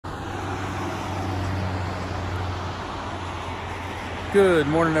Good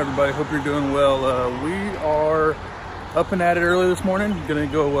morning, everybody. Hope you're doing well. We are up and at it early this morning. Gonna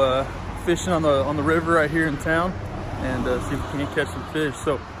go fishing on the river right here in town and see if we can catch some fish.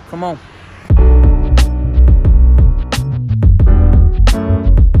 So come on.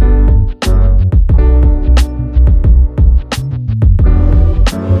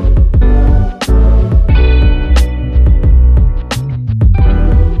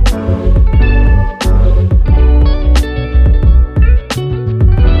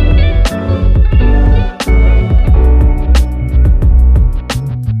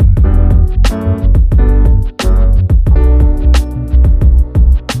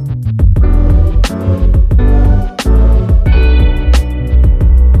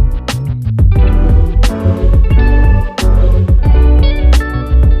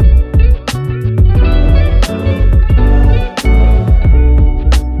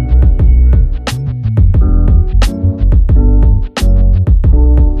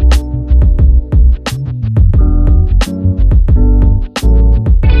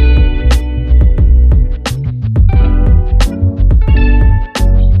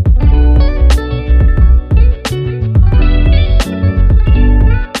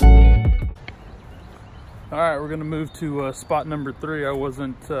 We're gonna move to spot number 3. I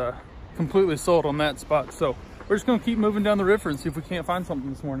wasn't completely sold on that spot, so we're just gonna keep moving down the river and see if we can't find something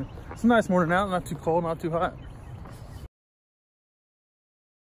this morning. It's a nice morning out, not too cold, not too hot.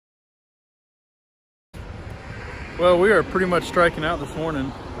 Well, we are pretty much striking out this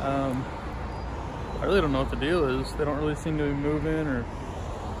morning. I really don't know what the deal is. They don't really seem to be moving, or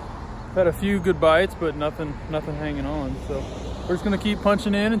had a few good bites, but nothing hanging on. So we're just gonna keep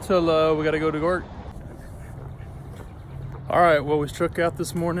punching in until we gotta go to work. All right, well, we struck out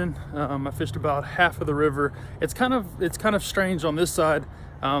this morning. I fished about half of the river. It's kind of strange on this side.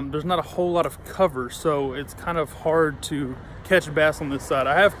 There's not a whole lot of cover, so it's kind of hard to catch bass on this side.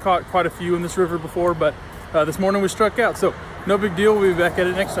 I have caught quite a few in this river before, but this morning we struck out, so no big deal. We'll be back at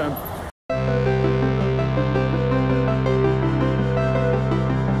it next time.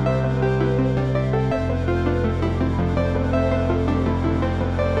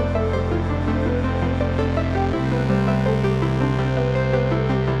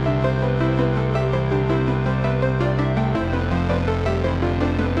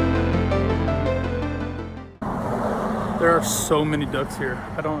 There are so many ducks here.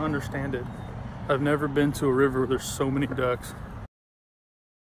 I don't understand it. I've never been to a river where there's so many ducks.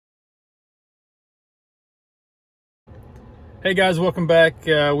 Hey guys, welcome back.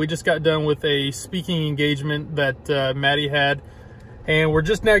 We just got done with a speaking engagement that Maddie had, and we're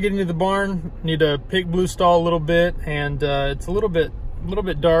just now getting to the barn. Need to pick blue stall a little bit, and it's a little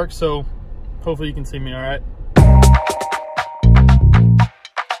bit dark, so hopefully you can see me all right.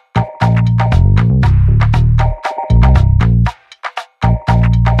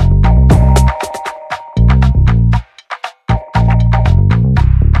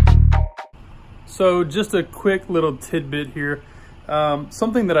 So just a quick little tidbit here.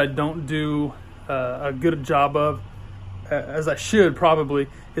 Something that I don't do a good job of, as I should probably,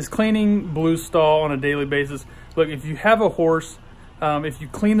 is cleaning blue stall on a daily basis. Look, if you have a horse, if you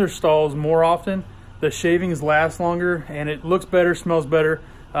clean their stalls more often, the shavings last longer and it looks better, smells better,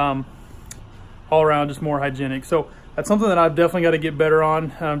 all around just more hygienic. So that's something that I've definitely got to get better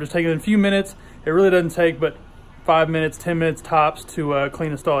on. Just taking a few minutes. It really doesn't take but 5 minutes, 10 minutes tops to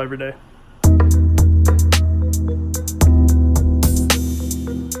clean a stall every day.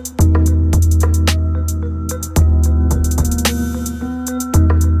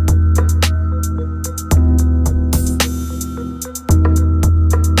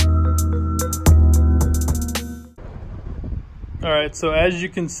 All right, so as you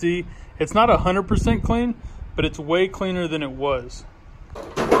can see, it's not 100% clean, but it's way cleaner than it was.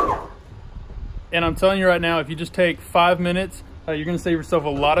 And I'm telling you right now, if you just take 5 minutes, you're gonna save yourself a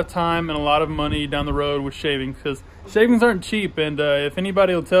lot of time and a lot of money down the road with shavings, because shavings aren't cheap. And if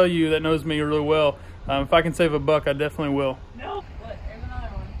anybody will tell you that knows me really well, if I can save $1, I definitely will. No. Look, there's another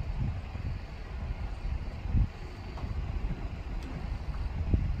one.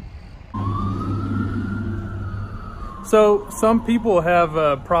 So some people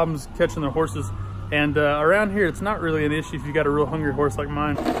have problems catching their horses, and around here it's not really an issue if you got a real hungry horse like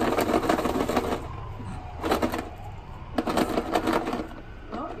mine.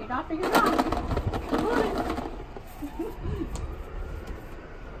 Oh, you got figured it out. Come on.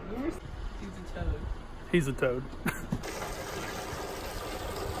 He's a toad. He's a toad.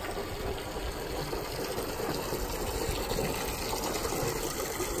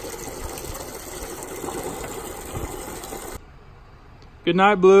 Good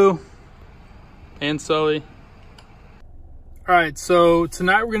night, Blue and Sully. All right, so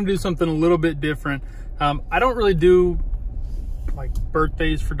tonight we're gonna do something a little bit different. I don't really do like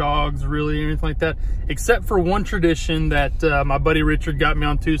birthdays for dogs really or anything like that, except for one tradition that my buddy Richard got me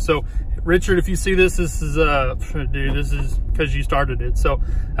onto. So Richard, if you see this, this is dude, this is because you started it. So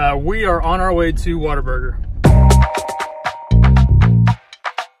we are on our way to Whataburger.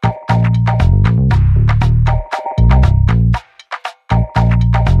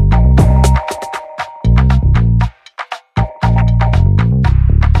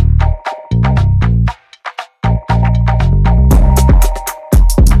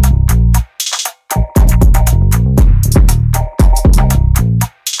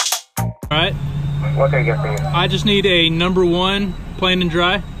 What can I get for you? I just need a #1, plain and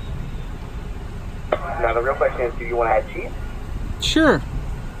dry. Now the real question is, do you want to add cheese? Sure.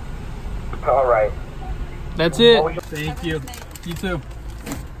 All right. That's it. Thank you. You too.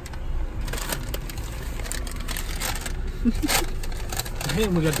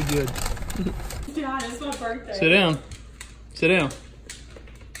 Damn, we got the good. Dad, it's my birthday. Sit down. Sit down.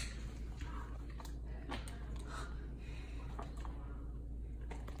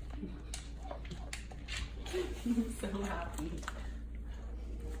 I'm so happy.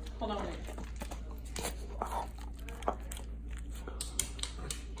 Hold on, wait.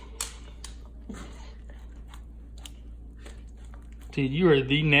 Dude, you are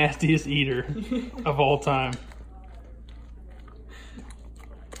the nastiest eater of all time.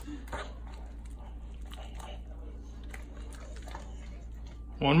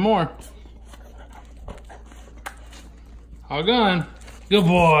 One more. All gone. Good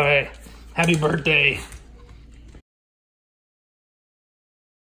boy. Happy birthday.